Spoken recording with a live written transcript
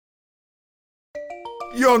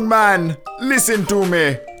Young man, listen to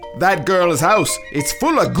me. That girl's house, it's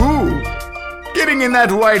full of goo. Getting in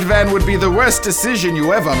that white van would be the worst decision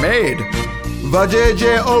you ever made.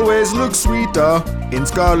 Vajayjay always looks sweeter in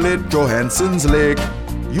Scarlett Johansson's lake.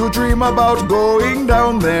 You dream about going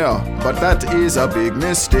down there, but that is a big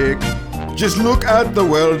mistake. Just look at the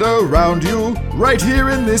world around you, right here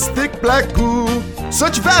in this thick black goo.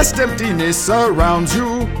 Such vast emptiness surrounds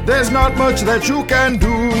you, there's not much that you can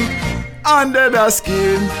do. Under the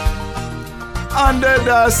skin, under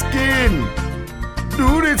the skin.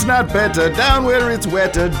 Dude, it's not better, down where it's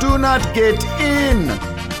wetter, do not get in.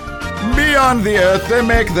 Beyond the earth they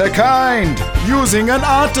make the kind, using an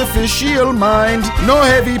artificial mind. No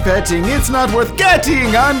heavy petting, it's not worth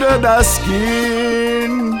getting under the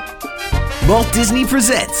skin. Walt Disney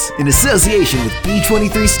presents, in association with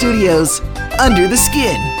B23 Studios, Under the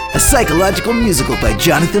Skin, a psychological musical by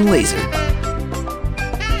Jonathan Laser.